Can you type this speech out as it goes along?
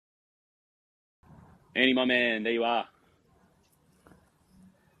Andy, my man, there you are.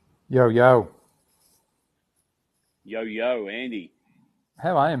 Yo, yo. Yo, yo, Andy.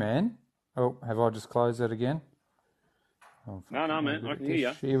 How are you, man? Oh, have I just closed it again? Oh, No, fucking no, no man, good I at can hear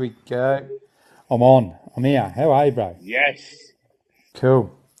this. you. Here we go. I'm on. I'm here. How are you, bro? Yes.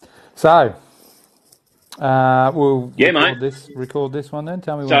 Cool. So, we'll Yeah, mate. record this one then.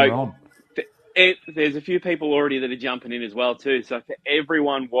 Tell me when So we're on. there's a few people already that are jumping in as well, too. So for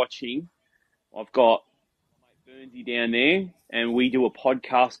everyone watching, I've got Burnsy down there, and we do a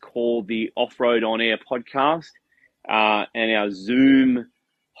podcast called the Offroad On Air podcast. And our Zoom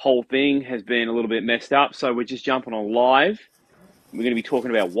whole thing has been a little bit messed up. So we're just jumping on live. We're going to be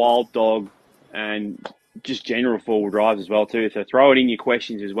talking about Wild Dog and just general four-wheel drives as well too. So throw it in your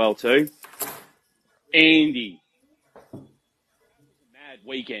questions as well too. Andy, mad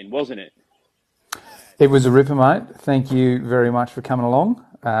weekend, wasn't it? It was a ripper, mate. Thank you very much for coming along.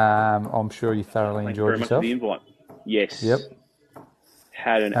 I'm sure you thoroughly Thank you enjoyed very much for the yourself. invite. Yes, Yep.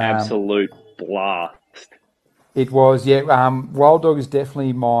 had an Um, absolute blast. it was, yeah. Wild Dog is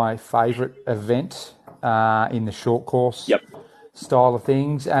definitely my favourite event in the short course Yep. style of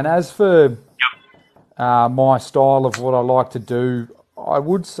things. And as for my style of what I like to do, I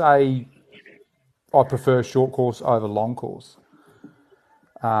would say I prefer short course over long course.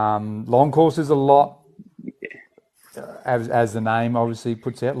 Long course is a lot, as the name obviously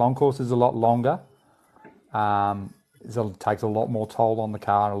puts out, long course is a lot longer. It takes a lot more toll on the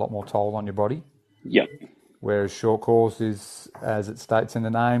car and a lot more toll on your body. Yep. Whereas short course is, as it states in the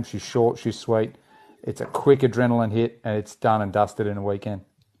name, she's short, she's sweet. It's a quick adrenaline hit and it's done and dusted in a weekend.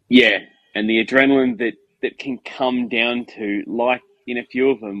 Yeah, and the adrenaline that can come down to, like in a few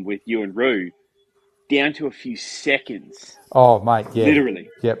of them with you and Rue, down to a few seconds, Oh, mate, yeah. literally.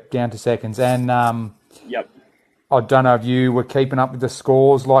 Yep, down to seconds. And Yep. I don't know if you were keeping up with the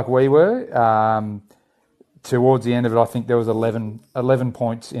scores like we were. Towards the end of it, I think there was 11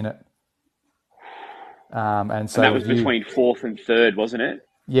 points in it. And And so that was with you, between fourth and third, wasn't it?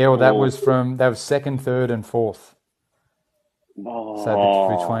 yeah, well, Or that was second, third, and fourth. So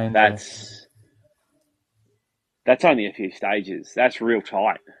oh, between the, that's only a few stages. That's real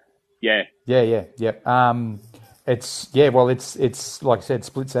tight. Yeah, yeah, yeah, yep. It's yeah, well, it's like I said,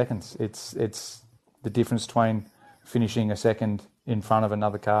 split seconds. It's the difference between finishing a second in front of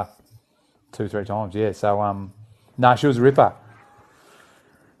another car two, three times. Yeah, so no, she was a ripper.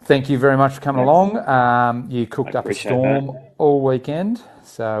 Thank you very much for coming that's along. You I cooked up a appreciate that. storm all weekend,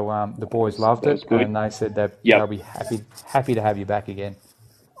 so the boys loved That was it, good. and they said that Yep. they'll be happy to have you back again.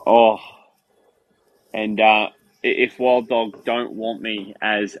 Oh, and if Wild Dog don't want me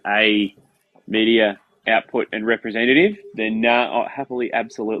as a media output and representative, then I'll happily,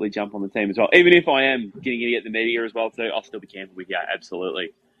 absolutely jump on the team as well. Even if I am going to get the media as well too, I'll still be camping with you.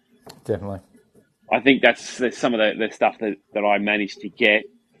 Absolutely. Definitely. I think that's some of the stuff that I managed to get.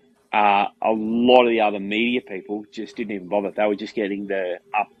 A lot of the other media people just didn't even bother. They were just getting the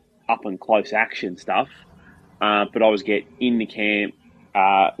up and close action stuff. But I was getting in the camp,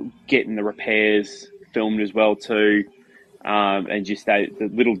 getting the repairs filmed as well too, and just the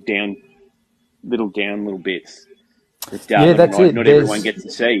little bits that Yeah, that's it. not everyone gets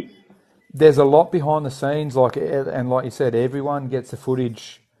to see. There's a lot behind the scenes, and like you said, everyone gets the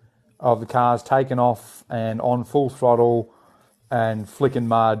footage of the cars taken off and on full throttle and flicking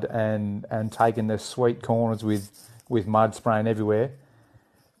mud and taking the sweet corners with mud spraying everywhere.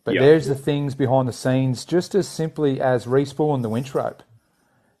 But Yep. there's the things behind the scenes, just as simply as respawning the winch rope.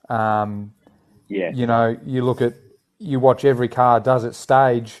 Yeah. You know, you watch every car does its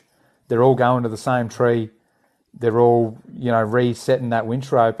stage. They're all going to the same tree. They're all, resetting that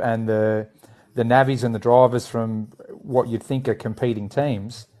winch rope, and the navvies and the drivers from what you'd think are competing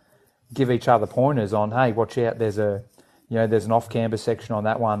teams give each other pointers on, hey, watch out, there's an off-camber section on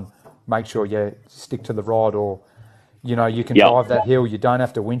that one. Make sure you stick to the rod, or you can Yep. drive that hill. You don't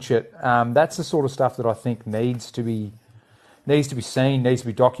have to winch it. That's the sort of stuff that I think needs to be seen, needs to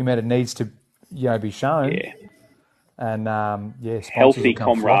be documented, needs to be shown. Yeah. And sponsors will Healthy come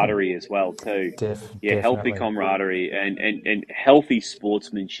flocking. camaraderie as well too. Yeah, healthy Definitely. camaraderie and healthy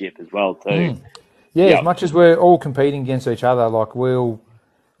sportsmanship as well too. Yeah, as Yep. much as we're all competing against each other, like we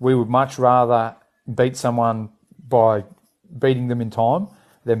would much rather beat someone by beating them in time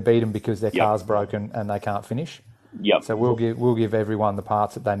than beat them because their Yep. car's broken and they can't finish. Yep. So we'll give everyone the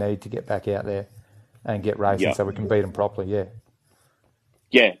parts that they need to get back out there and get racing, Yep. so we can beat them properly. Yeah,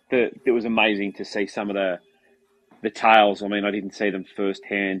 Yeah. It was amazing to see some of the tales. I mean, I didn't see them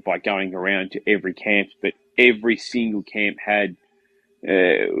firsthand by going around to every camp, but every single camp had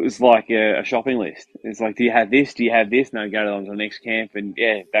it was like a shopping list. It's like, do you have this? Do you have this? No, go on to the next camp, and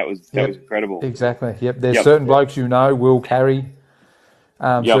yeah, that was Yep, incredible. exactly. Yep, there's Yep, certain blokes will carry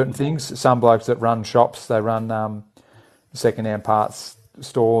yep, certain things. Some blokes that run shops, they run second-hand parts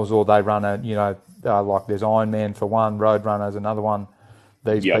stores, or they run like there's Iron Man for one, Road Runners another one.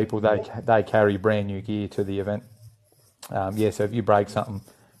 These yep, people they carry brand new gear to the event. So if you break something,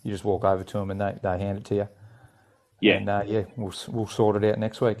 you just walk over to them and they hand it to you. yeah. And we'll sort it out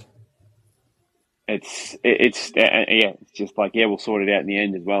next week. It's just like, we'll sort it out in the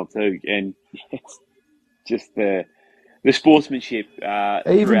end as well too, and it's just the sportsmanship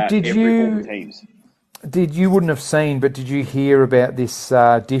Even throughout all the teams. you wouldn't have seen, but did you hear about this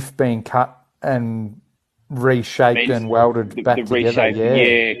diff being cut and reshaped and welded back The together?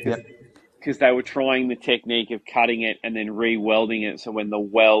 reshape, Yeah. because they were trying the technique of cutting it and then re-welding it, so when the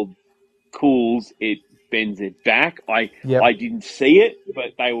weld cools, it bends it back. Yep. I didn't see it,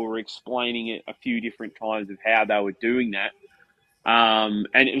 but they were explaining it a few different times of how they were doing that. And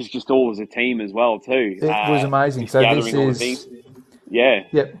it was just all as a team as well too. It was amazing. Just So gathering all the things. Yeah.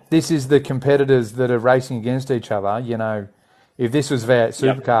 Yep, this is the competitors that are racing against each other. If this was about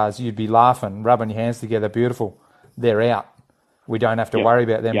supercars, you'd be laughing, rubbing your hands together. Beautiful. They're out. We don't have to worry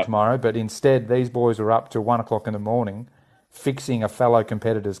about them tomorrow. But instead, these boys were up to 1 o'clock in the morning fixing a fellow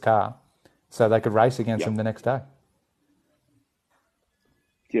competitor's car so they could race against them the next day.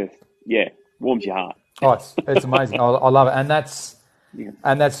 Just, warms your heart. Oh, it's amazing. I love it. And that's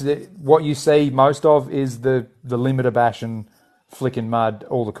what you see most of is the limiter bash and flicking mud,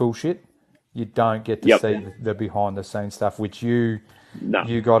 all the cool shit. You don't get to see the behind the scenes stuff, which you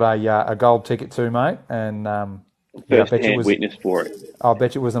got a gold ticket to, mate. And First-hand witness for it. I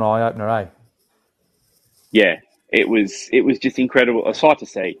bet you it was an eye opener, eh? Yeah, it was just incredible, a sight to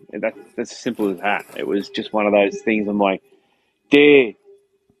see. That's as simple as that. It was just one of those things. I'm like, they're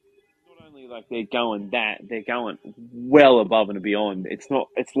not only like they're going well above and beyond. It's not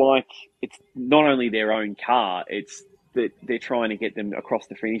only their own car. It's that they're trying to get them across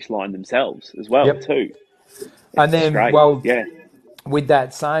the finish line themselves as well too. And then, great. with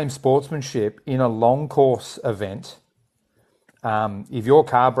that same sportsmanship in a long course event, if your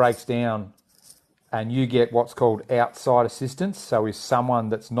car breaks down and you get what's called outside assistance, so if someone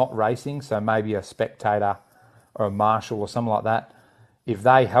that's not racing, so maybe a spectator or a marshal or something like that, if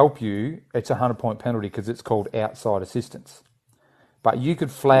they help you, it's a 100-point penalty because it's called outside assistance. But you could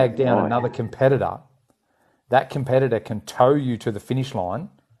flag down another competitor. That competitor can tow you to the finish line,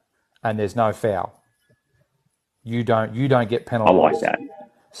 and there's no foul. You don't get penalised. I like that.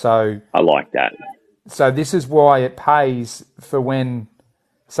 So I like that. So this is why it pays for when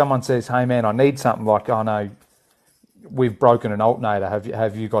someone says, "Hey man, I need something." Like, "Oh no, we've broken an alternator.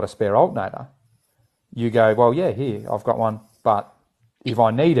 Have you got a spare alternator?" You go, "Well, yeah, here I've got one, but if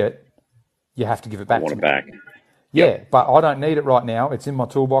I need it, you have to give it back to me." Back. Yeah, but I don't need it right now. It's in my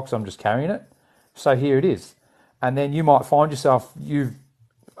toolbox. I'm just carrying it. So here it is. And then you might find yourself,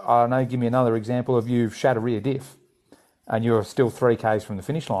 I don't know, give me another example of you've shut a rear diff and you're still 3 Ks from the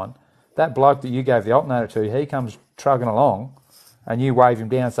finish line. That bloke that you gave the alternator to, he comes trugging along and you wave him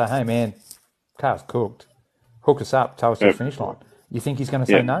down and say, "Hey man, car's cooked. Hook us up, tow us to the finish line." You think he's going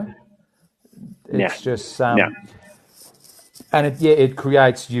to say no? It's just... And it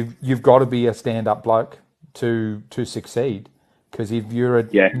creates... You've got to be a stand-up bloke to succeed. Because if you're a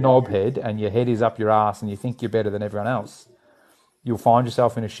knobhead and your head is up your ass and you think you're better than everyone else, you'll find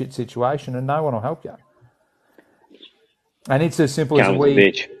yourself in a shit situation and no one will help you. And it's as simple as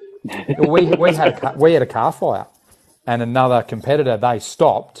we had a car fire and another competitor, they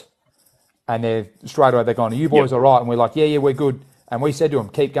stopped and they're straight away they're going, "Are you boys all right?" And we're like, yeah, we're good. And we said to them,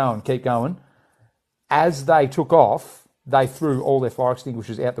 keep going. As they took off, they threw all their fire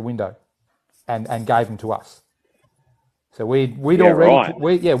extinguishers out the window and gave them to us. So we'd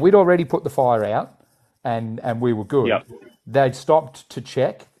already put the fire out, and we were good. Yep. They'd stopped to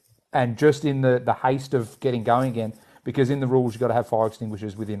check, and just in the haste of getting going again, because in the rules you've got to have fire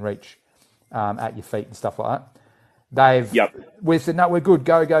extinguishers within reach at your feet and stuff like that. We said, "No, we're good.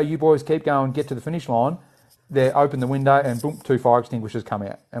 Go. You boys keep going. Get to the finish line." They open the window, and boom, 2 fire extinguishers come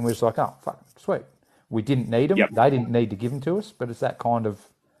out, and we're just like, "Oh, fuck, sweet." We didn't need them. They didn't need to give them to us, but it's that kind of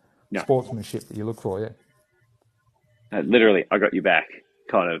sportsmanship that you look for, literally, I got you back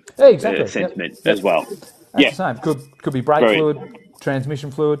kind of sentiment as well. That's the same. Could be brake fluid, transmission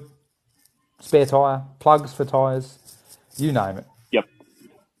fluid, spare tyre, plugs for tyres, you name it. Yep.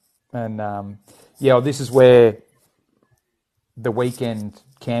 And this is where the weekend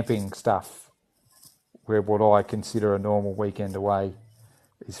camping stuff, where what I consider a normal weekend away,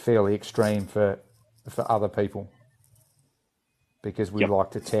 is fairly extreme for other people. because we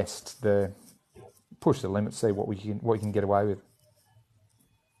like to push the limits, see what you can get away with.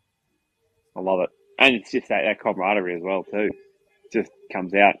 I love it. And it's just that camaraderie as well, too. Just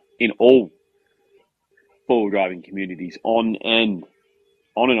comes out in all four-wheel driving communities, on and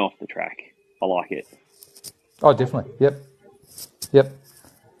off the track. I like it. Oh, definitely. Yep.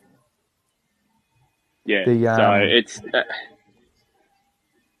 Yeah. So it's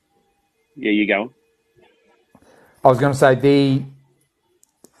yeah. You go. I was going to say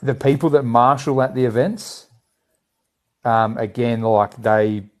the people that marshal at the events, again, like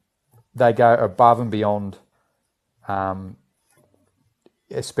they go above and beyond.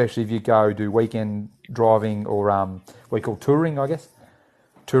 Especially if you go do weekend driving or we call touring, I guess,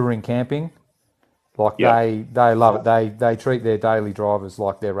 touring camping. Like they love it. They treat their daily drivers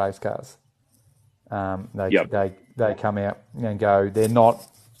like their race cars. They come out and go. They're not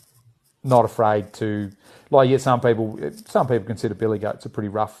afraid to, like, yeah, some people consider Billy Goats a pretty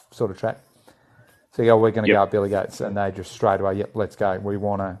rough sort of track. So you go, we're going to go up Billy Goats, and they just straight away, let's go. We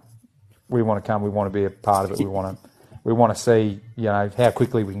want to come. We want to be a part of it. We want to see, how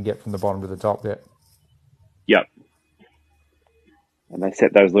quickly we can get from the bottom to the top. Yep. And they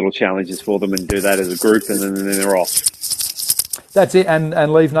set those little challenges for them and do that as a group, and then they're off. That's it,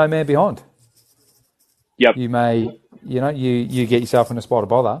 and leave no man behind. Yep. You may, you get yourself in a spot of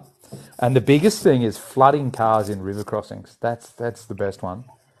bother. And the biggest thing is flooding cars in river crossings. That's the best one.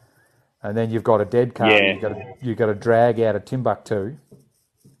 And then you've got a dead car you've got to drag out of Timbuktu.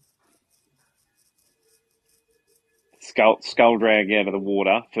 Skull drag out of the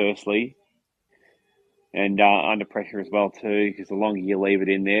water, firstly. And under pressure as well, too, because the longer you leave it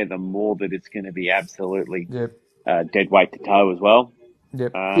in there, the more that it's going to be absolutely dead weight to tow as well.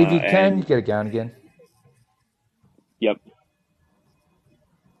 Yep. If you can, you get it going again. Yep.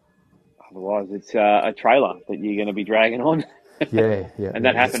 Otherwise, it's a trailer that you're going to be dragging on. Yeah. And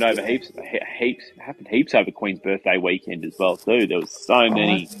that happened over heaps over Queen's birthday weekend as well, too. There was so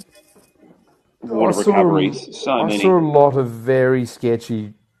many water recoveries. I saw a lot of very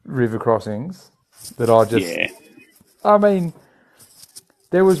sketchy river crossings that I just... Yeah. I mean,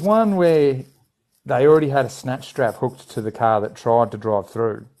 there was one where they already had a snatch strap hooked to the car that tried to drive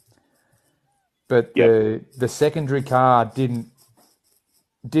through. But the secondary car didn't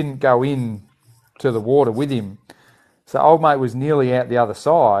go in to the water with him. So old mate was nearly out the other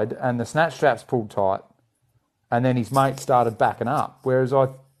side, and the snatch straps pulled tight, and then his mate started backing up. Whereas I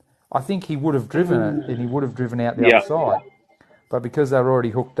think he would have driven it, and he would have driven out the other side. But because they were already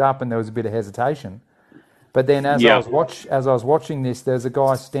hooked up and there was a bit of hesitation. But then as I was watching this, there's a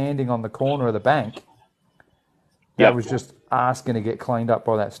guy standing on the corner of the bank that was just asking to get cleaned up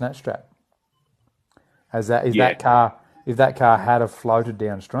by that snatch strap. If that car had have floated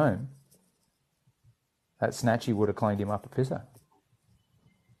downstream, that snatchy would have cleaned him up a pisser.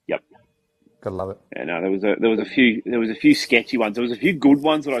 Yep. Gotta love it. Yeah, no, there was a few sketchy ones. There was a few good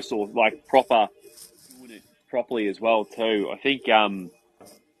ones that I saw, like doing it properly as well too.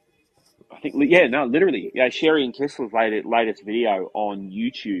 Literally, Sherry and Kessler's latest video on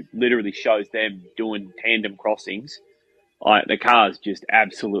YouTube literally shows them doing tandem crossings. The car's just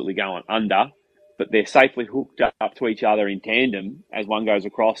absolutely going under, but they're safely hooked up to each other in tandem. As one goes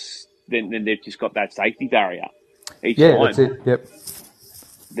across, then they've just got that safety barrier each time. That's it. Yep.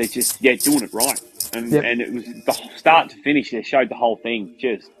 They're just doing it right, and it was the start to finish. They showed the whole thing,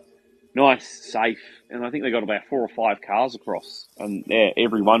 just nice, safe, and I think they got about 4 or 5 cars across, and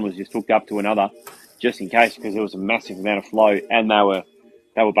every one was just hooked up to another, just in case, because there was a massive amount of flow, and they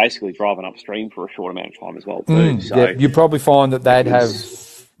were basically driving upstream for a short amount of time as well too. You probably find that they'd have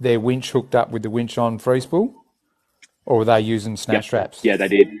their winch hooked up with the winch on free spool, or were they using snatch straps? Yeah, they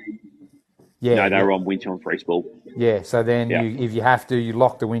did. Yeah, no, they were on winch on free spool. Yeah, so then if you have to, you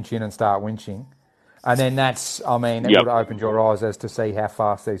lock the winch in and start winching. And then it would have opened your eyes as to see how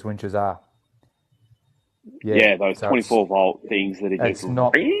fast these winches are. Yeah, those 24-volt things that are just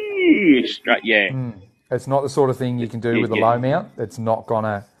straight. It's not the sort of thing you can do with a low mount. It's not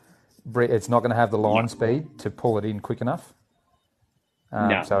gonna have the line speed to pull it in quick enough.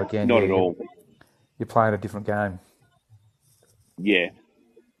 No, so again, not at all. You're playing a different game. Yeah.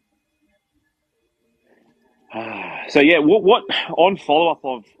 So what on follow up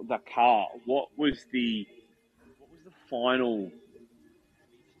of the car? What was the final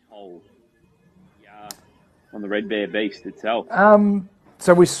toll on the Red Bear Beast itself?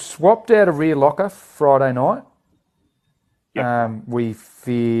 So we swapped out a rear locker Friday night. Yep. We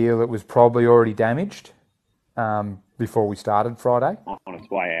feel it was probably already damaged before we started Friday. On its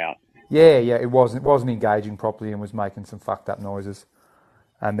way out. Yeah, it wasn't engaging properly and was making some fucked up noises.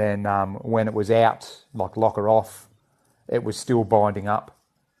 And then when it was out, like locker off, it was still binding up,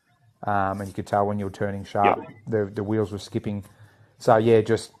 and you could tell when you were turning sharp, Yep. the wheels were skipping. So yeah,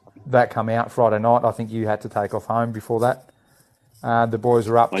 just that come out Friday night. I think you had to take off home before that. The boys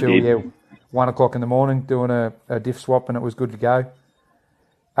were up I till did. 1 o'clock in the morning doing a diff swap, and it was good to go.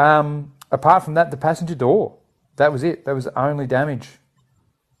 Apart from that, the passenger door, that was it. That was the only damage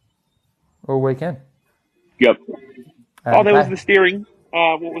all weekend. Yep. Oh, And there was the steering.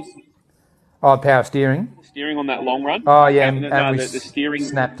 What was power steering. the steering on that long run? Oh yeah, and No, we the steering.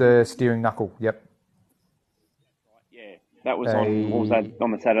 snapped the steering knuckle. Yep. Yeah, that was on. What was that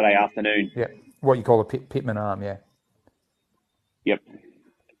on the Saturday afternoon? Yep. What you call a pitman arm, yeah. Yep.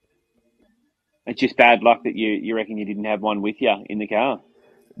 It's just bad luck that you reckon you didn't have one with you in the car.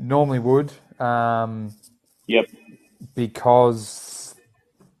 Normally would, Yep. because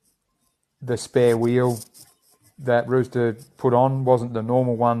the spare wheel that Rooster put on wasn't the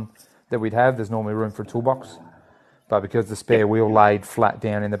normal one that we'd have. There's normally room for a toolbox, but because the spare wheel laid flat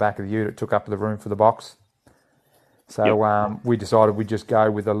down in the back of the ute, it took up the room for the box. So we decided we'd just go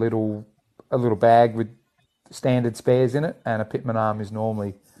with a little bag with standard spares in it, and a pitman arm is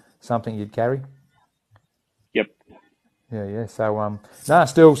normally something you'd carry. Yep. Yeah. So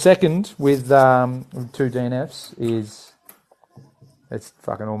still second with 2 DNFs it's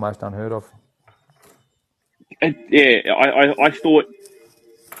fucking almost unheard of. I thought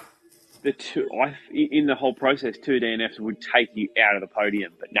in the whole process, 2 DNFs would take you out of the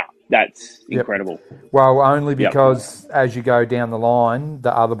podium, but no, that's incredible. Well, only because as you go down the line,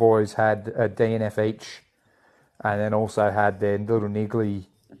 the other boys had a DNF each, and then also had their little niggly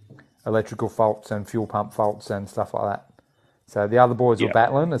electrical faults and fuel pump faults and stuff like that. So the other boys were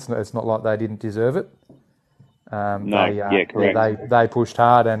battling. It's not like they didn't deserve it. Correct. They pushed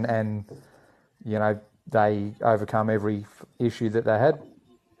hard and they overcome every issue that they had.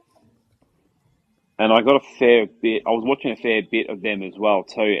 And I got a fair bit. I was watching a fair bit of them as well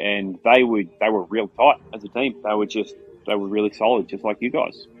too, and they were real tight as a team. They were really solid, just like you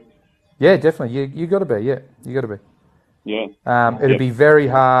guys. Yeah, definitely. You got to be. Yeah, you got to be. Yeah. It'd be very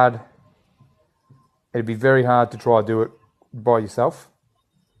hard. It'd be very hard to try to do it by yourself.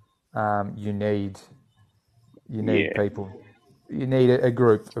 You need people. You need a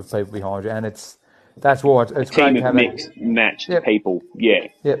group of people behind you, and that's why it's a great team to have of mixed, matched people. Yeah.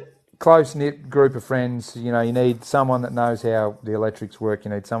 Yep. Close knit group of friends. You need someone that knows how the electrics work.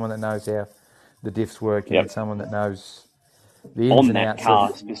 You need someone that knows how the diffs work. You need someone that knows the ins and outs on that car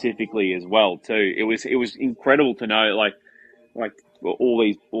of, specifically as well too. It was incredible to know like all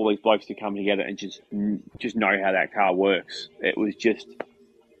these blokes to come together and just know how that car works. It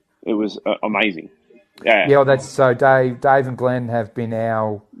was amazing. Yeah. Yeah, well, that's so. Dave and Glenn have been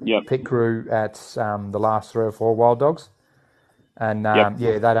our pit crew at the last 3 or 4 Wild Dogs, and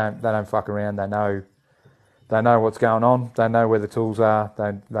they don't fuck around. They know what's going on. They know where the tools are.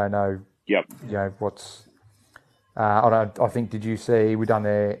 They know. Yep. What's. I think, did you see we done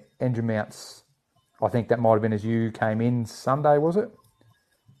their engine mounts? I think that might have been as you came in Sunday, was it?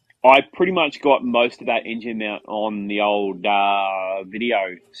 I pretty much got most of that engine mount on the old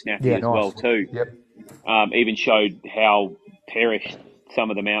video snappy as well too. Yep. Even showed how perished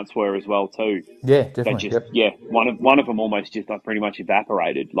some of the mounts were as well too. Yeah, definitely. One of them almost just pretty much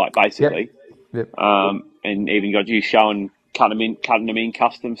evaporated, like basically. Yep. And even got you showing cutting them in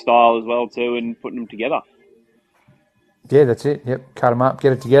custom style as well too, and putting them together. Yeah, that's it. Yep, cut them up,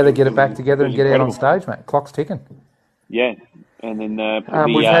 get it together, get it back together, and get out on stage, mate. Clock's ticking. Yeah, and then put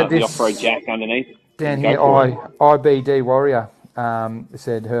the off-road jack underneath. Down here, IBD Warrior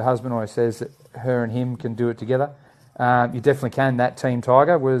said her husband always says that her and him can do it together. You definitely can. That Team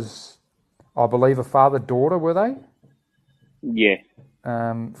Tiger was, I believe, a father-daughter, were they? Yeah.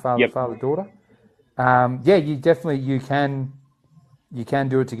 Father-daughter. You can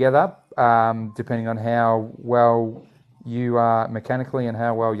do it together, depending on how well you are mechanically and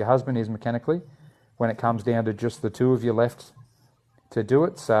how well your husband is mechanically, when it comes down to just the two of you left to do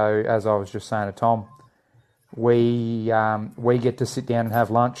it. So as I was just saying to Tom, we get to sit down and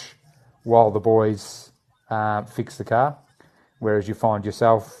have lunch while the boys fix the car, whereas you find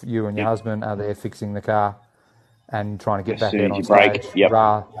yourself, you and your husband are there fixing the car and trying to get back out on stage,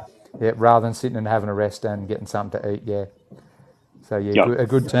 rather than sitting and having a rest and getting something to eat. Yeah. So a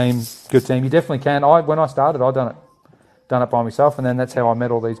good team. Good team. You definitely can. When I started, I done it by myself, and then that's how I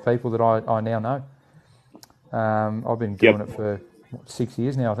met all these people that I now know. I've been doing it for 6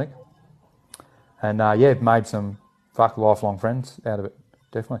 years now, I think, and made some lifelong friends out of it.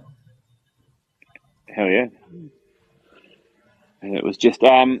 Definitely. Hell yeah. And it was just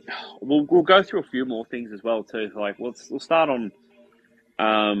we'll go through a few more things as well too. Like we'll start on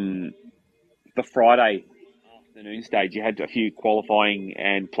the Friday afternoon stage. You had a few qualifying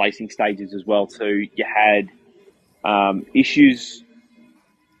and placing stages as well too. You had issues.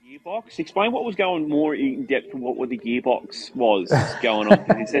 Gearbox. Explain what was going more in depth and what the gearbox was going on.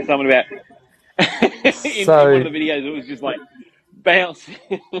 Because he said something about in one of the videos. It was just like bouncing.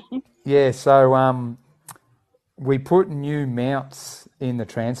 Yeah. So we put new mounts in the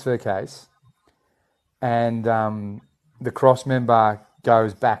transfer case, and the cross member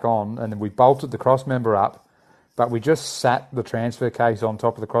goes back on, and then we bolted the cross member up, but we just sat the transfer case on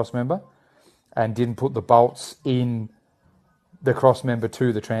top of the cross member and didn't put the bolts in the cross member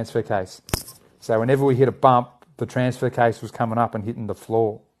to the transfer case. So whenever we hit a bump, the transfer case was coming up and hitting the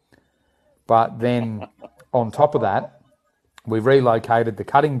floor. But then on top of that, we relocated the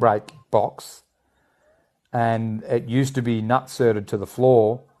cutting brake box, and it used to be nut-certed to the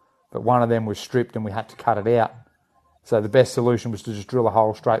floor, but one of them was stripped and we had to cut it out. So the best solution was to just drill a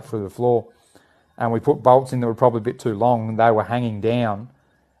hole straight through the floor. And we put bolts in that were probably a bit too long, and they were hanging down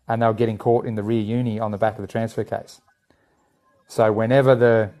and they were getting caught in the rear uni on the back of the transfer case. So whenever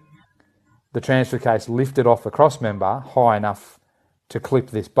the transfer case lifted off the cross member high enough to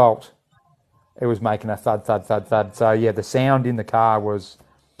clip this bolt, it was making a thud, thud, thud, thud. So yeah, the sound in the car was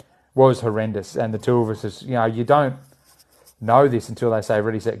horrendous. And the two of us, you don't know this until they say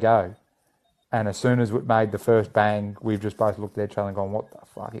ready, set, go. And as soon as we made the first bang, we've just both looked at each other and gone, what the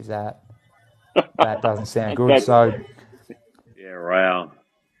fuck is that? That doesn't sound good. So yeah, wow.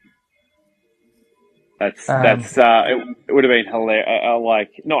 That's it would have been hilarious,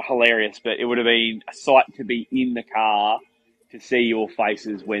 not hilarious, but it would have been a sight to be in the car to see your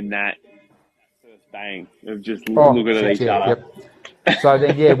faces when that first bang of just looking at each other. Yep. So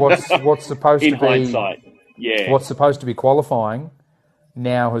then, yeah, what's supposed in to be hindsight, yeah, what's supposed to be qualifying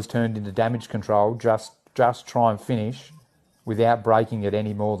now has turned into damage control. Just try and finish without breaking it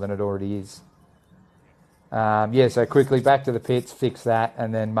any more than it already is. So quickly back to the pits, fix that,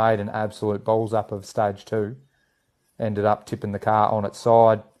 and then made an absolute balls up of stage 2. Ended up tipping the car on its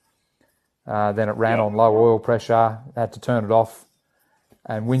side. Then it ran on low oil pressure, had to turn it off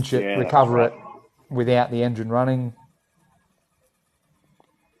and winch it, recover it without the engine running.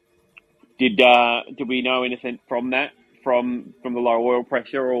 Did we know anything from that, from the low oil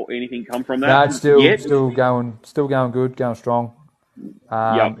pressure or anything come from that? No, it's still going good, going strong.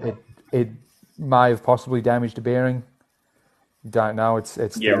 It may have possibly damaged a bearing. Don't know. It's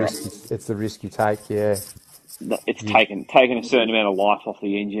the risk you take. Yeah. It's taken a certain amount of life off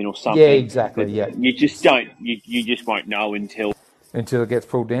the engine or something. Yeah, exactly. Yeah. You just don't. You just won't know until it gets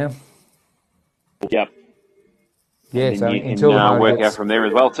pulled down. Yep. Yeah. So you can work out from there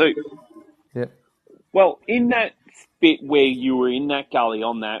as well too. Yep. Well, in that bit where you were in that gully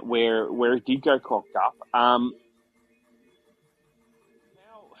on that, where it did go cocked up,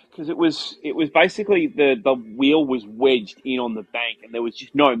 because it was basically the wheel was wedged in on the bank and there was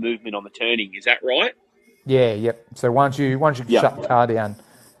just no movement on the turning. Is that right? Yeah. Yep. So once you shut the car down,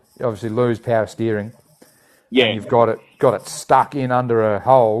 you obviously lose power steering. Yeah. And you've got it stuck in under a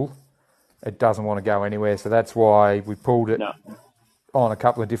hole. It doesn't want to go anywhere. So that's why we pulled it on a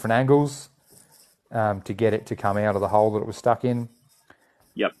couple of different angles to get it to come out of the hole that it was stuck in.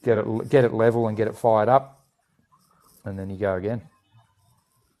 Yep. Get it level and get it fired up, and then you go again.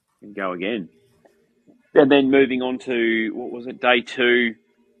 And then moving on to, what was it, day 2,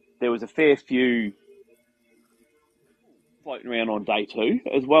 there was a fair few floating around on day 2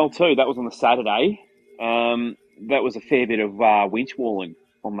 as well too. That was on the Saturday. That was a fair bit of winch walling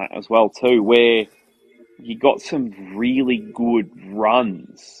on that as well too, where you got some really good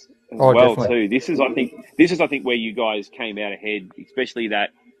runs as well definitely. too. This is I think where you guys came out ahead, especially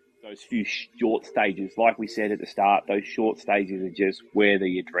those few short stages. Like we said at the start, those short stages are just where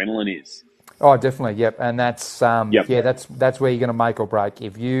the adrenaline is. Oh, definitely, yep. And that's that's where you're going to make or break.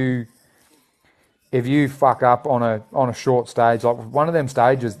 If you fuck up on a short stage, like one of them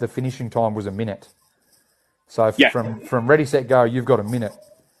stages, the finishing time was a minute. So from ready, set, go, you've got a minute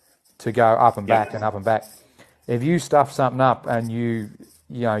to go up and back and up and back. If you stuff something up and you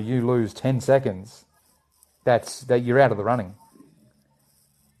lose 10 seconds, that you're out of the running.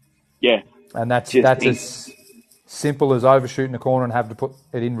 Yeah. And that's as simple as overshooting a corner and have to put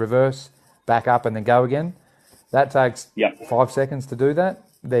it in reverse, back up and then go again. That takes 5 seconds to do that.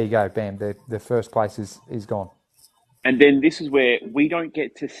 There you go, bam, the first place is gone. And then this is where we don't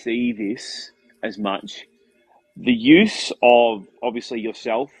get to see this as much. The use of, obviously,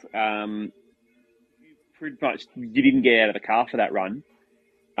 yourself, pretty much, you didn't get out of the car for that run.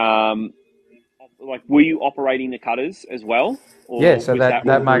 Were you operating the cutters as well? Or yeah, so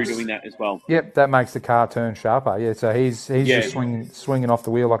that makes doing that as well. Yep, that makes the car turn sharper. Yeah, so he's just swinging off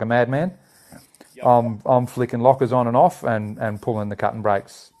the wheel like a madman. I'm flicking lockers on and off and pulling the cut and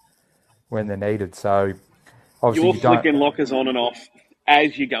brakes when they're needed. So obviously You're flicking lockers on and off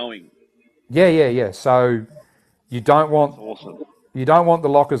as you're going. Yeah. So you don't want That's awesome. the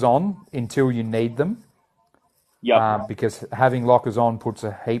lockers on until you need them, Yep. because having lockers on puts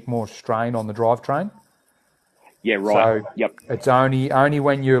a heap more strain on the drivetrain. Yeah, right. So Yep. it's only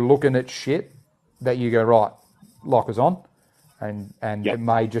when you're looking at shit that you go, right, lockers on, and Yep. it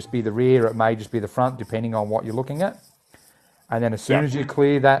may just be the rear, it may just be the front, depending on what you're looking at. And then as soon as you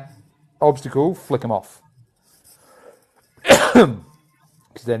clear that obstacle, flick them off.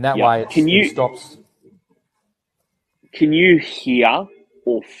 Because then that way it stops. Can you hear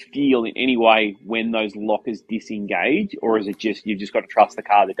or feel in any way when those lockers disengage, or is it just you've just got to trust the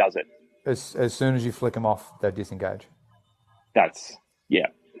car that does it? As soon as you flick them off, they disengage. That's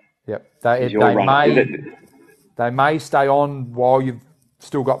Yep. They may stay on while you've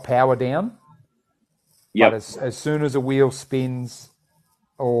still got power down. Yep. But as soon as a wheel spins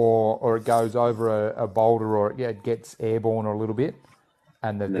or it goes over a boulder, or it gets airborne a little bit,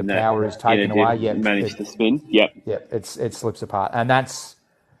 and the power is taken away, managed to spin. Yep. It slips apart. And that's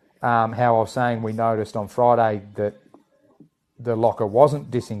how I was saying we noticed on Friday that the locker wasn't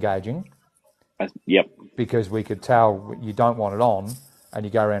disengaging. Yep. Because we could tell you don't want it on, and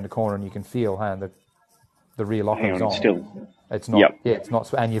you go around the corner and you can feel, the rear locker is on. Still. It's not. Yep. Yeah, it's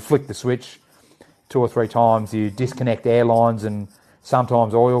not. And you flick the switch 2 or 3 times. You disconnect air lines, and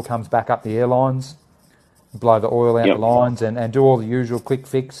sometimes oil comes back up the air lines. Blow the oil out the lines, and do all the usual quick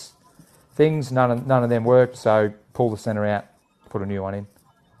fix things. None of them worked. So pull the center out, put a new one in.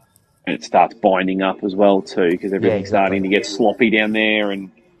 And it starts binding up as well too, because everything's starting to get sloppy down there. And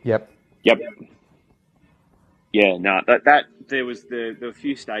Yep. Yeah, no, there were a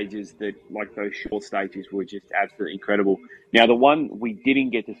few stages that, like those short stages, were just absolutely incredible. Now, the one we didn't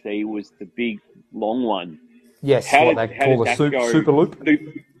get to see was the big, long one. Yes, what they call the super loop.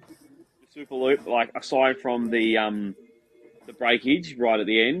 The super loop, like aside from the breakage right at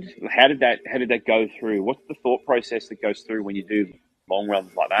the end, how did that go through? What's the thought process that goes through when you do long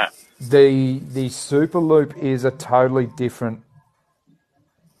runs like that? The super loop is a totally different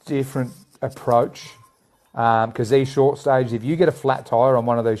approach. Because these short stages, if you get a flat tyre on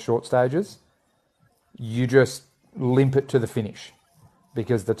one of those short stages, you just limp it to the finish.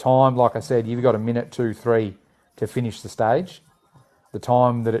 Because the time, like I said, you've got 1 minute, 2, 3 to finish the stage. The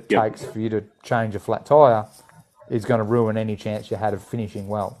time that it takes for you to change a flat tyre is going to ruin any chance you had of finishing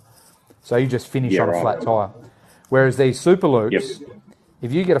well. So you just finish on a flat tyre. Whereas these super loops,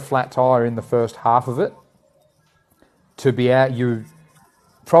 if you get a flat tyre in the first half of it, to be out, you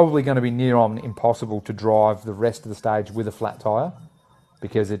probably going to be near on impossible to drive the rest of the stage with a flat tyre,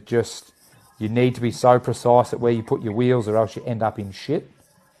 because you need to be so precise at where you put your wheels, or else you end up in shit.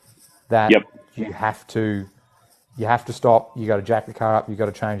 That you have to stop. You got to jack the car up. You got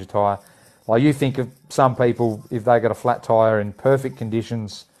to change the tyre. Like, you think of some people, if they got a flat tyre in perfect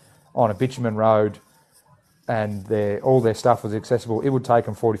conditions on a bitumen road, and all their stuff was accessible, it would take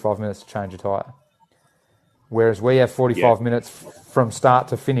them 45 minutes to change a tyre. Whereas we have 45 minutes from start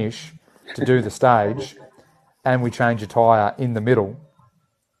to finish to do the stage, and we change a tyre in the middle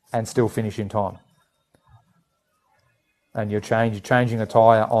and still finish in time. And you're changing a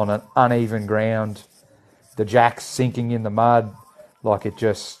tyre on an uneven ground, the jack's sinking in the mud,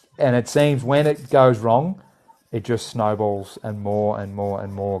 and it seems when it goes wrong, it just snowballs, and more and more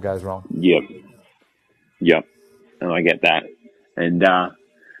and more goes wrong. Yep. And I get that. And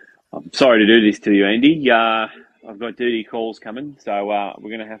I'm sorry to do this to you, Andy. I've got duty calls coming, so we're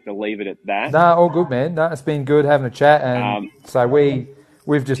going to have to leave it at that. No, all good, man. No, it's been good having a chat. And so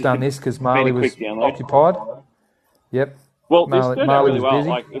we've just done this because Marley was occupied. Yep. Well, Marley really was well. busy.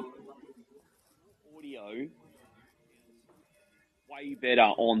 Like, audio way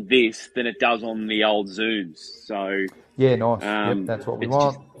better on this than it does on the old Zooms. So yeah, nice. That's what we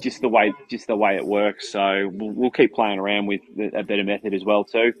want. Just the way it works. So we'll keep playing around with a better method as well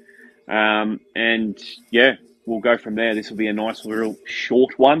too. And yeah, we'll go from there. This will be a nice little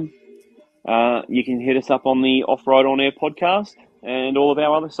short one. You can hit us up on the Offroad OnAIR podcast and all of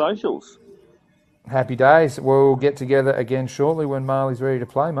our other socials. Happy days. We'll get together again shortly when Marley's ready to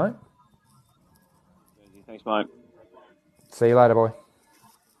play, mate. Thanks, mate. See you later, boy.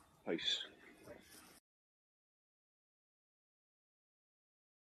 Peace.